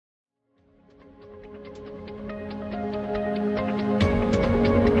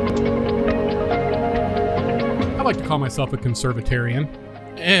call myself a conservatarian.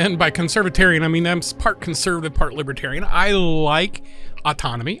 And by conservatarian, I mean I'm part conservative, part libertarian. I like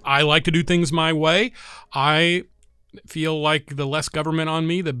autonomy. I like to do things my way. I feel like the less government on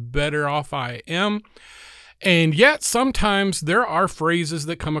me, the better off I am. And yet sometimes there are phrases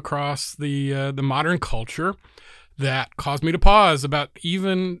that come across the modern culture that cause me to pause about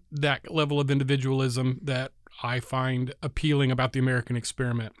even that level of individualism that I find appealing about the American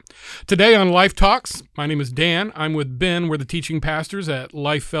experiment. Today on Life Talks, my name is Dan. I'm with Ben. We're the teaching pastors at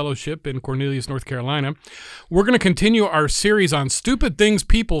Life Fellowship in Cornelius, North Carolina. We're going to continue our series on stupid things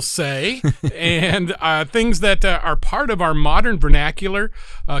people say and things that are part of our modern vernacular,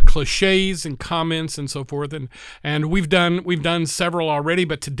 cliches and comments and so forth. And we've done several already,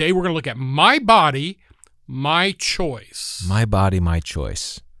 but today we're going to look at my body, my choice. My body, my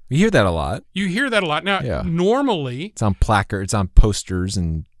choice. You hear that a lot. You hear that a lot. Now, normally... It's on placards, it's on posters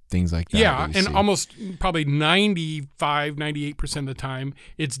and things like that. Yeah, and almost probably 95, 98% of the time,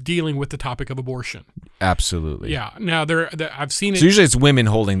 it's dealing with the topic of abortion. Absolutely. Yeah. Now, I've seen it... So usually it's women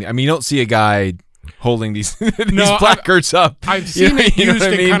holding... I mean, you don't see a guy holding these placards up. I've seen it used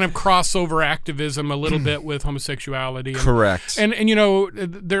in kind of crossover activism a little bit with homosexuality. Correct. And you know,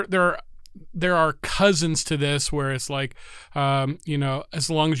 there are cousins to this where it's like, you know, as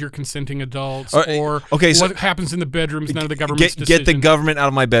long as you're consenting adults, or what happens in the bedrooms, none of the government's decision. Get the government out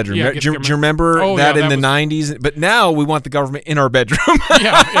of my bedroom. Yeah, do you remember that in the 90s? But now we want the government in our bedroom.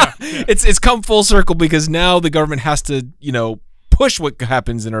 Yeah. It's come full circle because now the government has to, you know, push what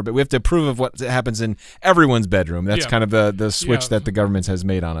happens in our bed. We have to approve of what happens in everyone's bedroom. That's kind of the switch that the government has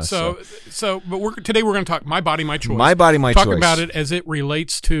made on us. But today we're going to talk my body, my choice. My body, my choice. Talk about it as it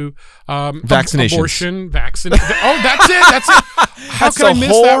relates to vaccinations. Abortion, vaccination. Oh, that's it. How that's can I miss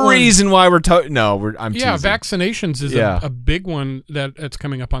that one? the whole reason why we're talking. No, I'm teasing. Vaccinations is a big one that's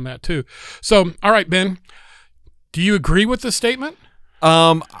coming up on that too. So, all right, Ben, do you agree with the statement?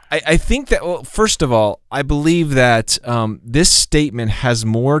 I think that, well, first of all, I believe that this statement has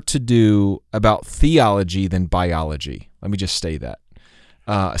more to do about theology than biology. Let me just say that.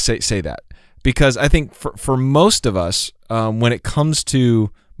 Say that. Because I think for most of us, when it comes to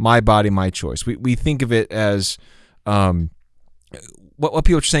my body, my choice, we think of it as what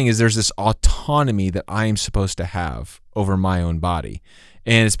people are saying is there's this autonomy that I am supposed to have over my own body.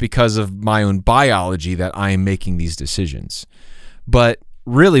 And it's because of my own biology that I am making these decisions. But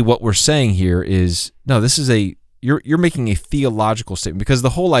really what we're saying here is, no, this is you're making a theological statement, because the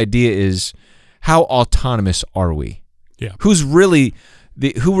whole idea is, how autonomous are we? Yeah. Who really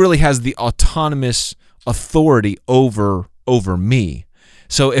has the autonomous authority over me?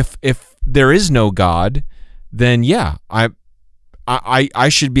 So if there is no God, then I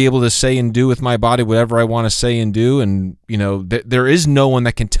should be able to say and do with my body whatever I want to say and do, and you know there is no one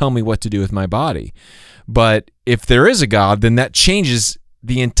that can tell me what to do with my body. But if there is a God, then that changes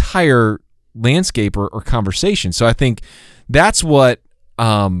the entire landscape or conversation. So I think that's what,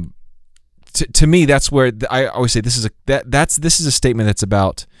 to me, that's where I always say this is a statement that's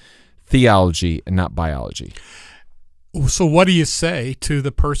about theology and not biology. So what do you say to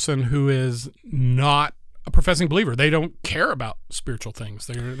the person who is not a professing believer? They don't care about spiritual things.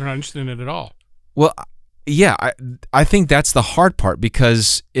 They're not interested in it at all. Well, yeah, I think that's the hard part,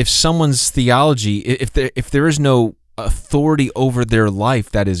 because if someone's theology, if there is no authority over their life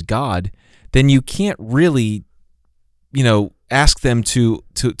that is God, then you can't really, you know, ask them to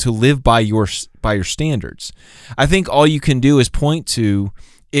live by your standards. I think all you can do is point to,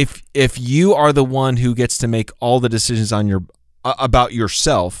 if you are the one who gets to make all the decisions on about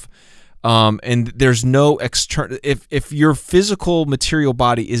yourself, and there's no external, if your physical material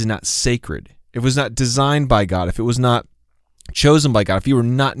body is not sacred, if it was not designed by God, if it was not chosen by God, if you were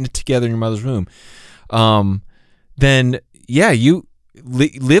not knit together in your mother's womb, then you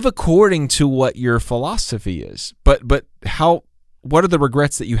live according to what your philosophy is. But what are the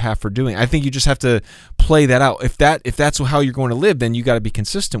regrets that you have for doing? I think you just have to play that out. If that's how you're going to live, then you got to be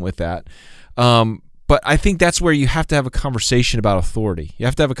consistent with that. But I think that's where you have to have a conversation about authority. You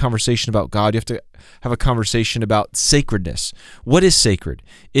have to have a conversation about God. You have to have a conversation about sacredness. What is sacred?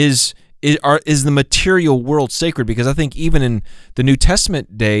 Is the material world sacred? Because I think even in the New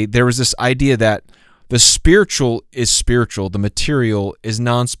Testament day, there was this idea that the spiritual is spiritual, the material is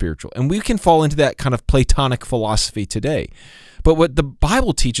non-spiritual. And we can fall into that kind of Platonic philosophy today. But what the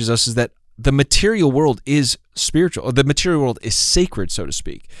Bible teaches us is that the material world is spiritual, or the material world is sacred, so to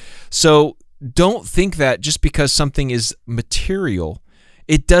speak. So don't think that just because something is material,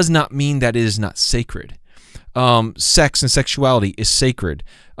 it does not mean that it is not sacred. sex and sexuality is sacred.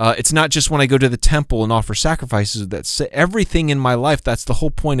 It's not just when I go to the temple and offer sacrifices. That's everything in my life. That's the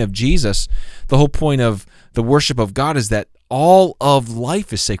whole point of Jesus. The whole point of the worship of God is that all of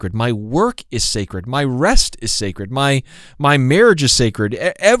life is sacred. My work is sacred. My rest is sacred. My marriage is sacred.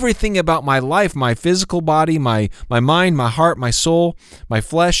 Everything about my life, my physical body, my mind, my heart, my soul, my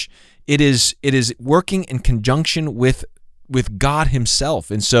flesh, it is working in conjunction with God Himself.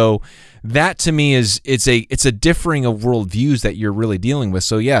 And so that to me it's a differing of worldviews that you're really dealing with.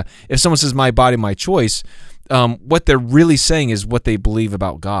 So yeah, if someone says my body, my choice, what they're really saying is what they believe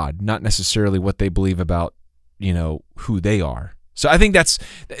about God, not necessarily what they believe about, who they are. So I think that's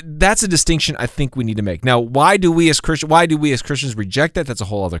a distinction I think we need to make. Now, why do we as Christians reject that? That's a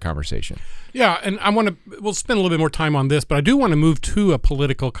whole other conversation. Yeah, and we'll spend a little bit more time on this, but I do want to move to a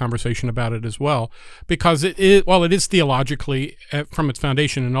political conversation about it as well, because while it is theologically from its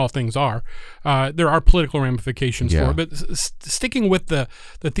foundation, and all things are, there are political ramifications for it. But sticking with the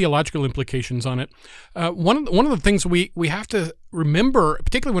theological implications on it, one of the things we have to remember,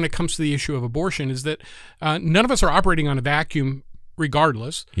 particularly when it comes to the issue of abortion, is that none of us are operating on a vacuum.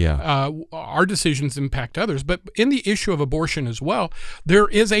 Regardless, our decisions impact others. But in the issue of abortion as well, there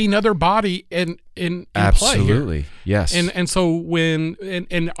is another body in Absolutely. play here. Yes. And so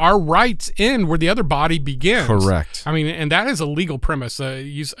when our rights end where the other body begins. Correct. I mean, and that is a legal premise. I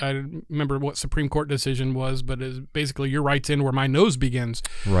remember what Supreme Court decision was, but it's basically your rights end where my nose begins.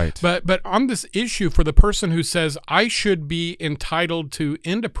 Right. But on this issue, for the person who says I should be entitled to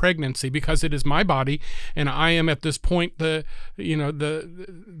end a pregnancy because it is my body and I am at this point the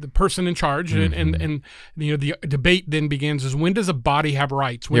person in charge, and the debate then begins is, when does a body have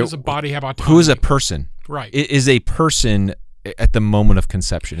rights? When does a body have autonomy? Who is a person? Right. Is a person at the moment of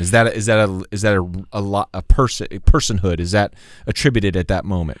conception? Is that a personhood? Is that attributed at that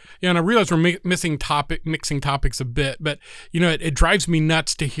moment? Yeah, and I realize we're mixing topics a bit, but it drives me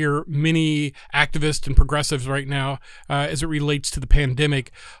nuts to hear many activists and progressives right now, as it relates to the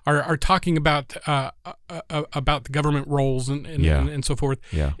pandemic, are talking about the government roles and so forth.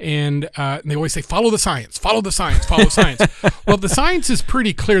 Yeah. And they always say, follow the science, follow the science, follow the science. Well, the science is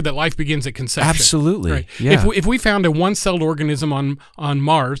pretty clear that life begins at conception. Absolutely. Right? Yeah. If we found a one-celled organism on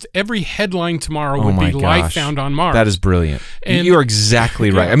Mars, every headline tomorrow would be life found on Mars. That is brilliant. And you're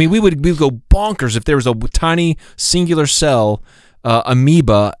exactly right. I mean, we would go bonkers if there was a tiny singular cell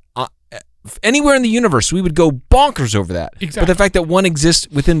amoeba anywhere in the universe. We would go bonkers over that. Exactly. But the fact that one exists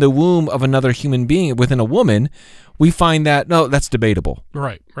within the womb of another human being, within a woman, we find that that's debatable.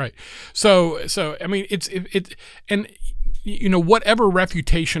 Right. So I mean, whatever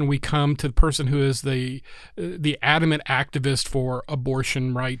refutation we come to the person who is the adamant activist for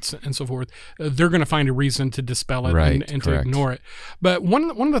abortion rights and so forth, they're going to find a reason to dispel it and to ignore it. But one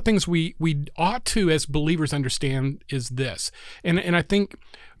of the things we ought to, as believers, understand is this, and I think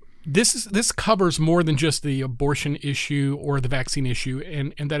this covers more than just the abortion issue or the vaccine issue,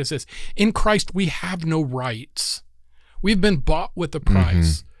 and that is this: in Christ we have no rights. We've been bought with a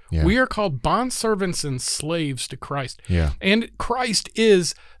price. Yeah. We are called bondservants and slaves to Christ. Yeah. And Christ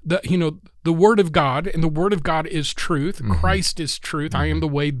is the Word of God, and the Word of God is truth. Christ is truth. I am the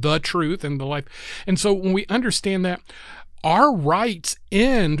way, the truth, and the life. And so when we understand that, our rights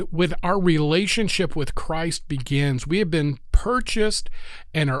end with our relationship with Christ begins. We have been purchased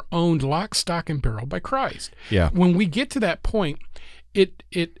and are owned lock, stock, and barrel by Christ. Yeah. When we get to that point,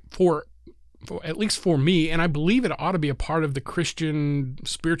 for at least for me, and I believe it ought to be a part of the Christian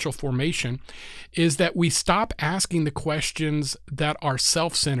spiritual formation, is that we stop asking the questions that are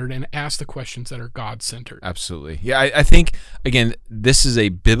self-centered and ask the questions that are God-centered. Absolutely. Yeah, I think, again, this is a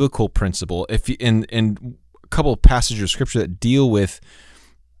biblical principle. If you, in a couple of passages of Scripture that deal with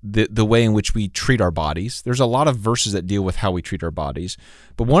the way in which we treat our bodies. There's a lot of verses that deal with how we treat our bodies,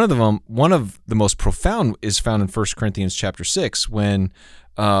 but one of the most profound is found in 1 Corinthians chapter 6, when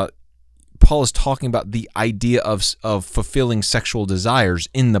Paul is talking about the idea of fulfilling sexual desires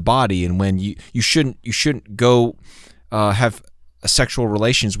in the body, and when you shouldn't go have sexual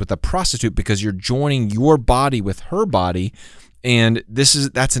relations with a prostitute because you're joining your body with her body, and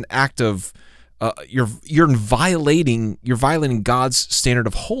that's an act of you're violating God's standard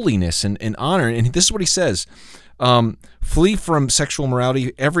of holiness and honor. And this is what he says: flee from sexual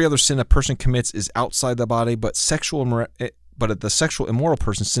immorality. Every other sin a person commits is outside the body, but the sexual immoral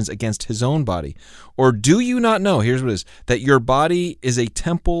person sins against his own body. Or do you not know, here's what it is, that your body is a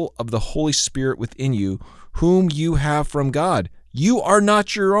temple of the Holy Spirit within you, whom you have from God? You are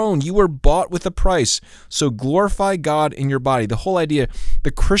not your own. You were bought with a price. So glorify God in your body. The whole idea,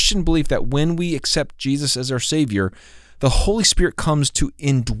 the Christian belief that when we accept Jesus as our Savior, the Holy Spirit comes to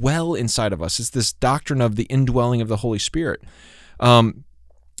indwell inside of us. It's this doctrine of the indwelling of the Holy Spirit. And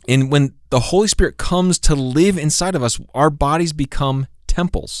when the Holy Spirit comes to live inside of us, our bodies become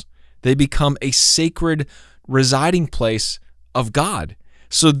temples. They become a sacred residing place of God.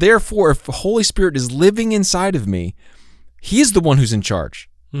 So therefore, if the Holy Spirit is living inside of me, He is the one who's in charge.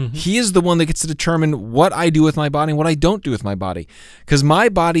 Mm-hmm. He is the one that gets to determine what I do with my body and what I don't do with my body. Because my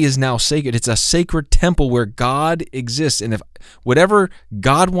body is now sacred. It's a sacred temple where God exists. And if whatever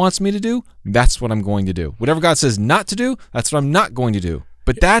God wants me to do, that's what I'm going to do. Whatever God says not to do, that's what I'm not going to do.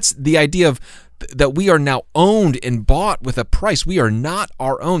 But that's the idea of that we are now owned and bought with a price. We are not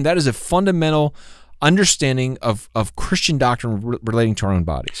our own. That is a fundamental understanding of Christian doctrine relating to our own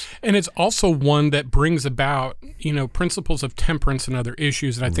bodies. And it's also one that brings about, principles of temperance and other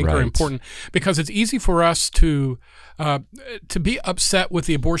issues that I think are important, because it's easy for us to be upset with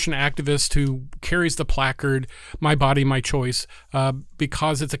the abortion activist who carries the placard, "My body, my choice,"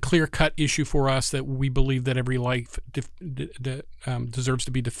 because it's a clear-cut issue for us that we believe that every life deserves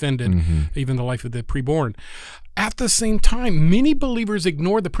to be defended, even the life of the preborn. At the same time, many believers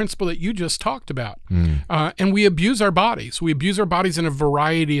ignore the principle that you just talked about, and we abuse our bodies. We abuse our bodies in a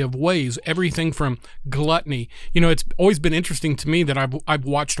variety of ways, everything from gluttony. It's always been interesting to me that I've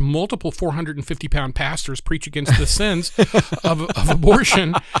watched multiple 450-pound pastors preach against the sins of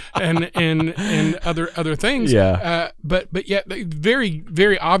abortion and other things. Yeah. But yet very,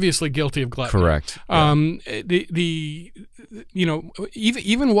 very obviously guilty of gluttony. Correct.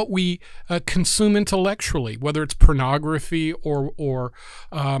 Even what we consume intellectually, whether it's pornography or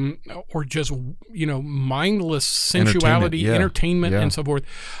just mindless sensuality, entertainment, and so forth.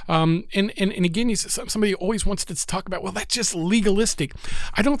 And again, somebody always wants to talk about, well, that's just legalistic.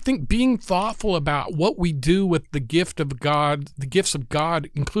 I don't think being thoughtful about what we do with the gift of God, the gifts of God,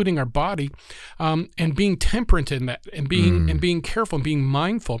 including our body, and being temperate in that, and being careful and being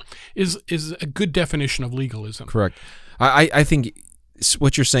mindful is a good definition of legalism. Correct. I think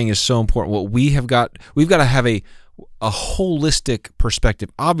what you're saying is so important. What we've got to have a holistic perspective.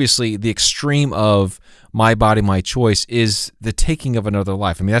 Obviously, the extreme of my body, my choice is the taking of another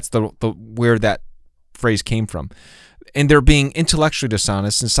life. I mean, that's the where that phrase came from. And they're being intellectually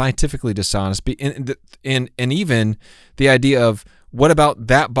dishonest and scientifically dishonest, and even the idea of what about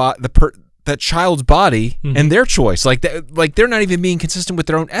that child's body and their choice, like they're not even being consistent with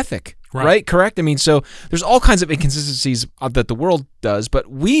their own ethic. Right? Correct? I mean, so there's all kinds of inconsistencies that the world does, but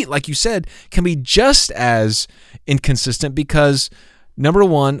we, like you said, can be just as inconsistent because, number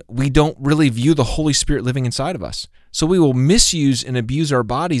one, we don't really view the Holy Spirit living inside of us. So we will misuse and abuse our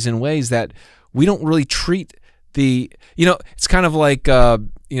bodies in ways that we don't really treat it's kind of like,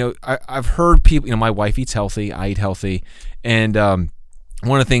 I've heard people, my wife eats healthy, I eat healthy, and one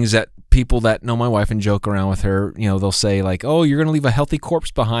of the things that people that know my wife and joke around with her, they'll say like, "Oh, you're going to leave a healthy corpse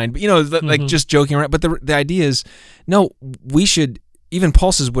behind," but like just joking around. But the idea is, no, we should. Even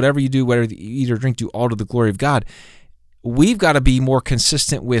Paul says, "Whatever you do, whatever you eat or drink, do all to the glory of God." We've got to be more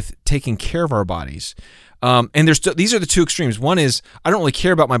consistent with taking care of our bodies. And these are the two extremes. One is I don't really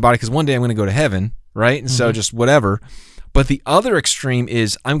care about my body because one day I'm going to go to heaven, right? And so just whatever. But the other extreme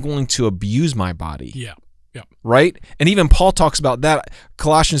is I'm going to abuse my body. Yeah. Yeah. Right? And even Paul talks about that.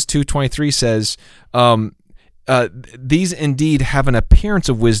 Colossians 2:23 says, these indeed have an appearance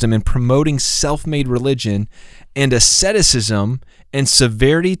of wisdom in promoting self-made religion and asceticism and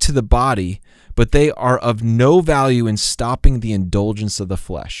severity to the body, but they are of no value in stopping the indulgence of the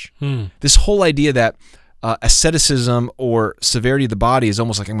flesh. This whole idea that asceticism or severity of the body is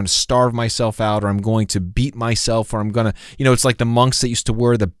almost like I'm going to starve myself out, or I'm going to beat myself, or I'm going to, it's like the monks that used to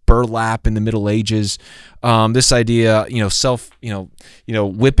wear the burlap in the Middle Ages. This idea,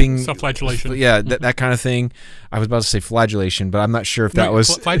 whipping, self-flagellation. Yeah, that kind of thing. I was about to say flagellation, but I'm not sure if that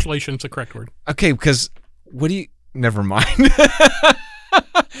was flagellation is the correct word. Okay, because never mind.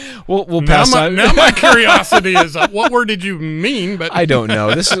 We'll pass on. Now my curiosity is, what word did you mean? But I don't know.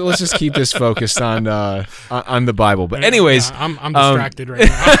 Let's just keep this focused on the Bible. But anyways, I'm distracted right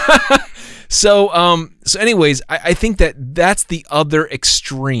now. So anyways, I think that's the other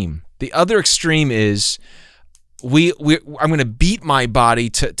extreme. The other extreme is I'm going to beat my body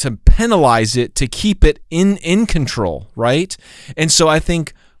to penalize it, to keep it in control, right? And so I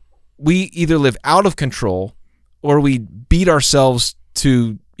think we either live out of control or we beat ourselves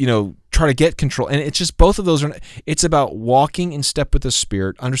to try to get control. And it's just both of those it's about walking in step with the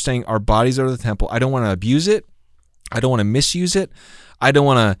Spirit, understanding our bodies are the temple. I don't want to abuse it. I don't want to misuse it. I don't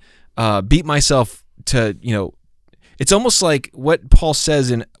want to beat myself to, it's almost like what Paul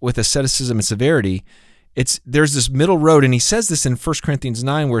says with asceticism and severity there's this middle road, and he says this in 1 Corinthians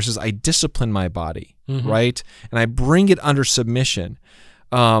 9 where it says, I discipline my body, right? And I bring it under submission.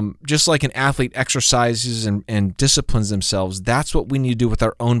 Just like an athlete exercises and disciplines themselves, that's what we need to do with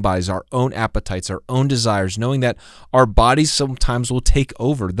our own bodies, our own appetites, our own desires, knowing that our bodies sometimes will take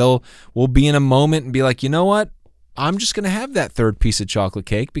over. We'll be in a moment and be like, you know what? I'm just going to have that third piece of chocolate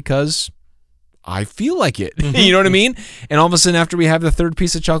cake because I feel like it. You know what I mean? And all of a sudden after we have the third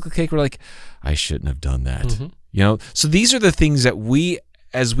piece of chocolate cake, we're like, I shouldn't have done that. You know? So these are the things that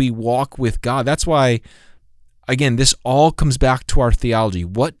as we walk with God, that's why, again, this all comes back to our theology.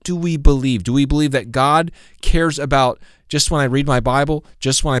 What do we believe? Do we believe that God cares about just when I read my Bible,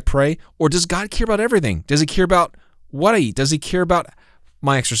 just when I pray? Or does God care about everything? Does he care about what I eat? Does he care about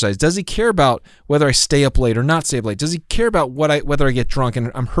my exercise? Does he care about whether I stay up late or not stay up late? Does he care about whether I get drunk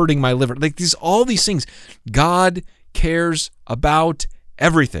and I'm hurting my liver? Like all these things. God cares about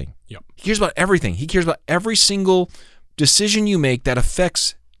everything. Yep. He cares about everything. He cares about every single decision you make that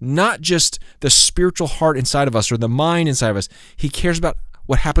affects not just the spiritual heart inside of us or the mind inside of us. He cares about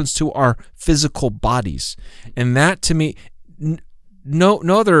what happens to our physical bodies. And that, to me,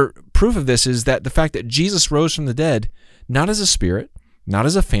 no other proof of this is that the fact that Jesus rose from the dead, not as a spirit, not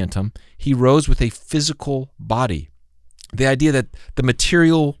as a phantom, he rose with a physical body. The idea that the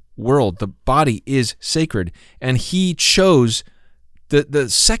material world, the body, is sacred, and he chose, the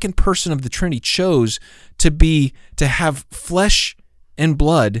second person of the Trinity chose to have flesh and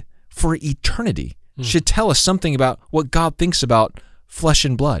blood for eternity. Should tell us something about what God thinks about flesh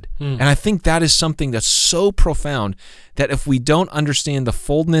and blood. And I think that is something that's so profound that if we don't understand the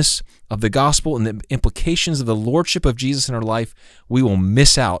fullness of the gospel and the implications of the lordship of Jesus in our life, we will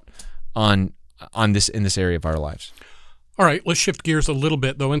miss out on this in this area of our lives. All right, let's shift gears a little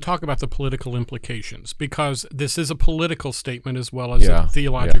bit, though, and talk about the political implications, because this is a political statement as well as a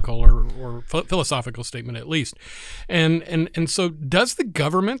theological or philosophical statement, at least. And so does the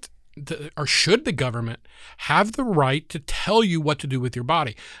government, or should the government, have the right to tell you what to do with your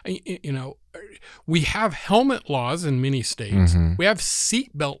body? You know, we have helmet laws in many states. We have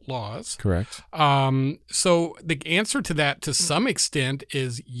seatbelt laws. Correct. So the answer to that, to some extent,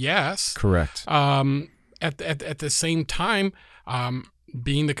 is yes. Correct. At the same time,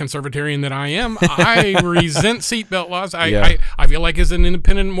 being the conservatarian that I am, I resent seatbelt laws. I feel like as an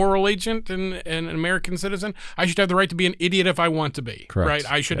independent moral agent and an American citizen, I should have the right to be an idiot if I want to be. Correct. Right?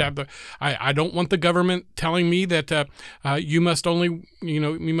 I should have I don't want the government telling me that you must only,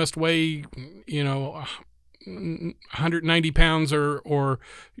 you must weigh, 190 pounds or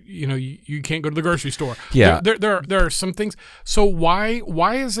you can't go to the grocery store. Yeah. There are some things. So why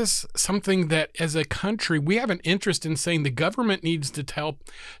is this something that as a country we have an interest in saying the government needs to tell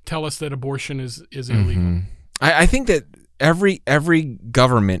us that abortion is illegal? I think that every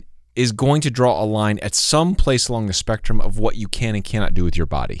government is going to draw a line at some place along the spectrum of what you can and cannot do with your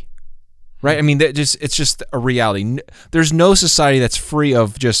body. Right? I mean, it's just a reality. There's no society that's free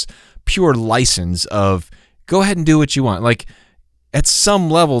of just pure license of go ahead and do what you want. Like at some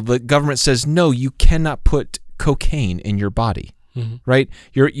level, the government says, no, you cannot put cocaine in your body, right?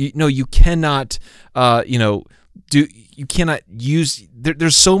 You cannot, you cannot use,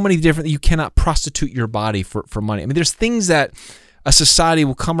 there's so many different, you cannot prostitute your body for money. I mean, there's things that a society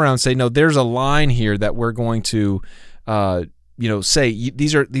will come around and say, no, there's a line here that we're going to, say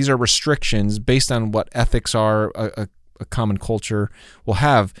these are restrictions based on what ethics are, a common culture will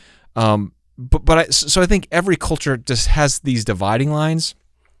have. So I think every culture just has these dividing lines.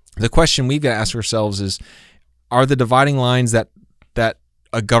 The question we've got to ask ourselves is, are the dividing lines that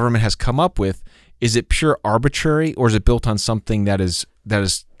a government has come up with, is it pure arbitrary or is it built on something that is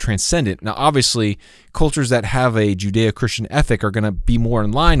transcendent? Now, obviously, cultures that have a Judeo-Christian ethic are going to be more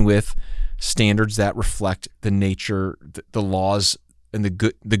in line with standards that reflect the nature, the laws, and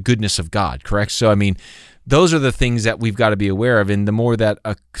the goodness of God, correct? So, I mean, those are the things that we've got to be aware of, and the more that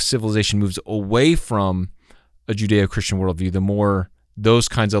a civilization moves away from a Judeo-Christian worldview, the more those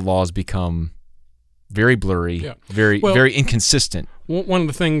kinds of laws become very blurry, very inconsistent. One of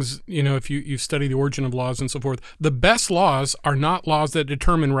the things, if you study the origin of laws and so forth, the best laws are not laws that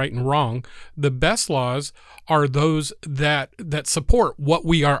determine right and wrong. The best laws are those that support what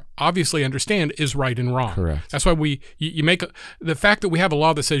we are obviously understand is right and wrong. Correct. That's why the fact that we have a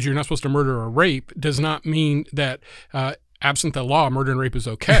law that says you're not supposed to murder or rape does not mean that absent the law, murder and rape is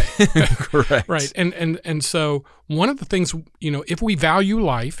okay. Correct. Right. And so one of the things, if we value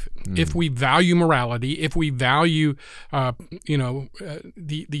life, if we value morality, if we value,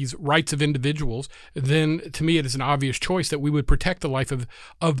 these rights of individuals, then to me it is an obvious choice that we would protect the life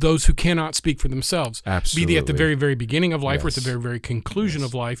of those who cannot speak for themselves. Absolutely. Be they at the very, very beginning of life or at the Yes. very, very conclusion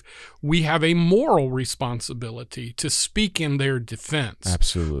of life, we have a moral responsibility to speak in their defense.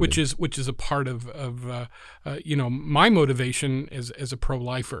 Absolutely. Which is a part of my motivation as a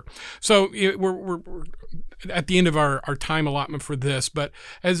pro-lifer. So we're at the end of our time allotment for this, but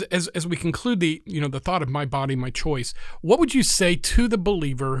as we conclude the thought of my body, my choice, what would you say to the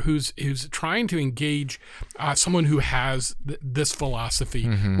believer who's trying to engage someone who has this philosophy?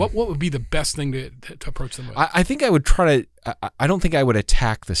 Mm-hmm. What would be the best thing to approach them with? I think I would try to. I don't think I would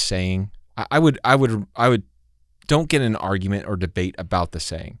attack the saying. I would. Don't get in an argument or debate about the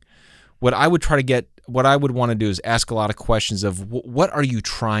saying. What I would want to do is ask a lot of questions of what are you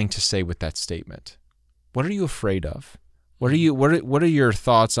trying to say with that statement? What are you afraid of? What are your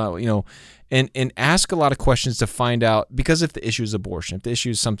thoughts on, and ask a lot of questions to find out, because if the issue is abortion, if the issue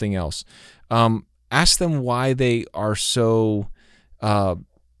is something else, ask them why they are so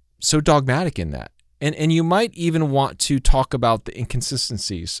dogmatic in that. And you might even want to talk about the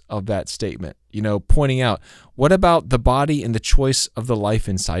inconsistencies of that statement, pointing out, what about the body and the choice of the life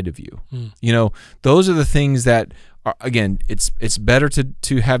inside of you? Those are the things that are, again, it's better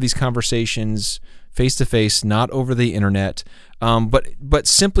to have these conversations face to face, not over the internet. But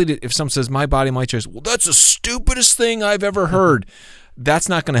simply if someone says, my body, my choice, well, that's the stupidest thing I've ever heard. That's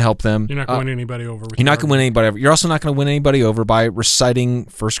not going to help them. You're not going to win anybody over. You're not going to win anybody over. You're also not going to win anybody over by reciting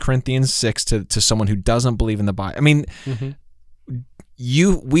 1 Corinthians 6 to someone who doesn't believe in the Bible. I mean,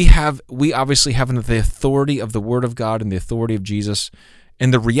 we obviously have the authority of the Word of God and the authority of Jesus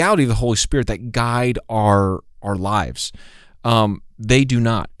and the reality of the Holy Spirit that guide our lives. They do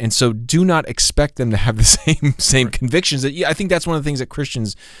not, and so do not expect them to have the same convictions. I think that's one of the things that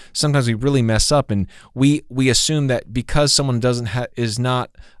Christians sometimes we really mess up, and we assume that because someone is not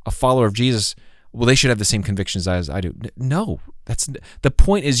a follower of Jesus, well, they should have the same convictions as I do. No, that's the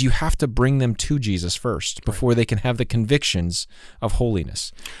point. Is you have to bring them to Jesus first before they can have the convictions of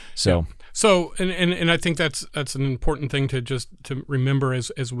holiness. So. Yeah. So, and I think that's an important thing to remember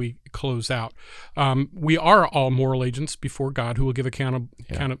as we close out. We are all moral agents before God who will give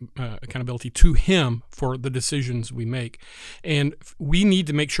accountability to Him for the decisions we make. And we need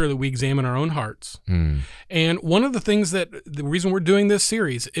to make sure that we examine our own hearts. And one of the things the reason we're doing this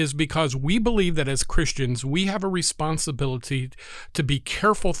series is because we believe that as Christians, we have a responsibility to be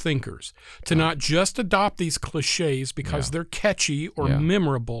careful thinkers, to not just adopt these cliches because they're catchy or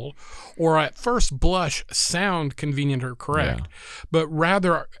memorable, or at first blush sound convenient or correct, but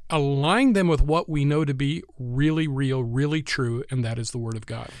rather align them with what we know to be really real, really true, and that is the Word of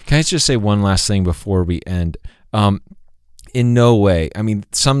God. Can I just say one last thing before we end? In no way, I mean,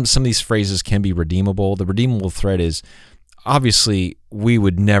 some of these phrases can be redeemable. The redeemable thread is, obviously, we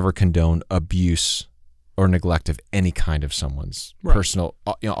would never condone abuse or neglect of any kind of someone's personal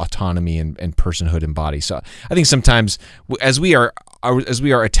autonomy and personhood and body. So I think sometimes as we are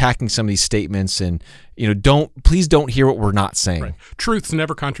attacking some of these statements, and please don't hear what we're not saying. Right. Truths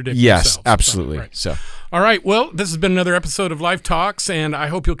never contradict themselves. Yes, absolutely. So all right, well, this has been another episode of Life Talks, and I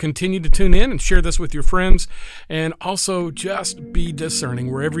hope you'll continue to tune in and share this with your friends, and also just be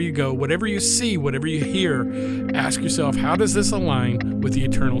discerning wherever you go, whatever you see, whatever you hear. Ask yourself, how does this align with the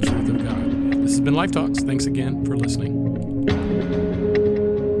eternal truth of God? This has been Life Talks. Thanks again for listening.